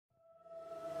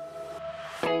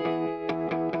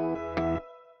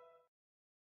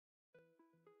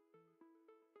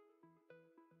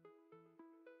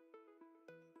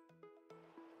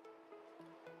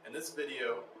this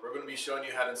video, we're going to be showing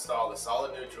you how to install the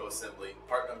solid neutral assembly,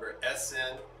 part number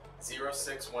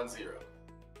SN0610.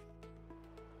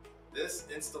 This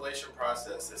installation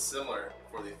process is similar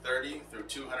for the 30 through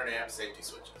 200 amp safety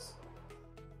switches.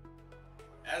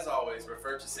 As always,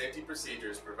 refer to safety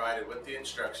procedures provided with the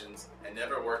instructions and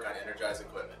never work on energized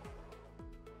equipment.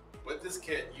 With this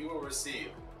kit, you will receive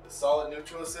the solid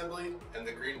neutral assembly and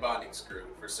the green bonding screw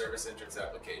for service entrance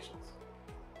applications.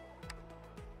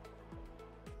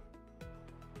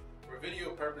 For video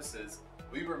purposes,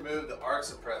 we remove the arc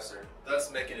suppressor, thus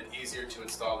making it easier to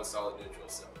install the solid neutral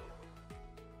assembly.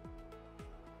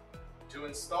 To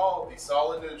install the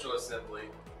solid neutral assembly,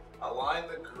 align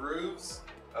the grooves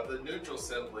of the neutral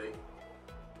assembly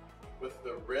with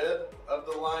the rib of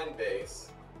the line base,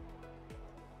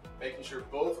 making sure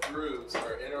both grooves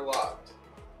are interlocked.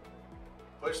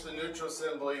 Push the neutral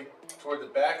assembly toward the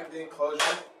back of the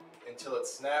enclosure until it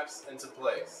snaps into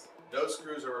place. No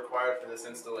screws are required for this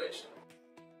installation.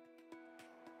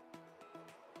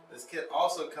 This kit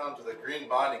also comes with a green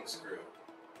bonding screw.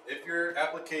 If your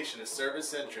application is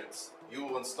service entrance, you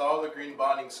will install the green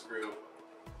bonding screw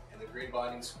in the green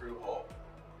bonding screw hole.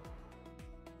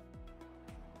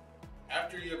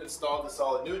 After you have installed the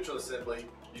solid neutral assembly,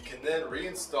 you can then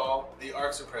reinstall the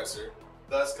arc suppressor,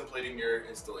 thus completing your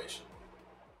installation.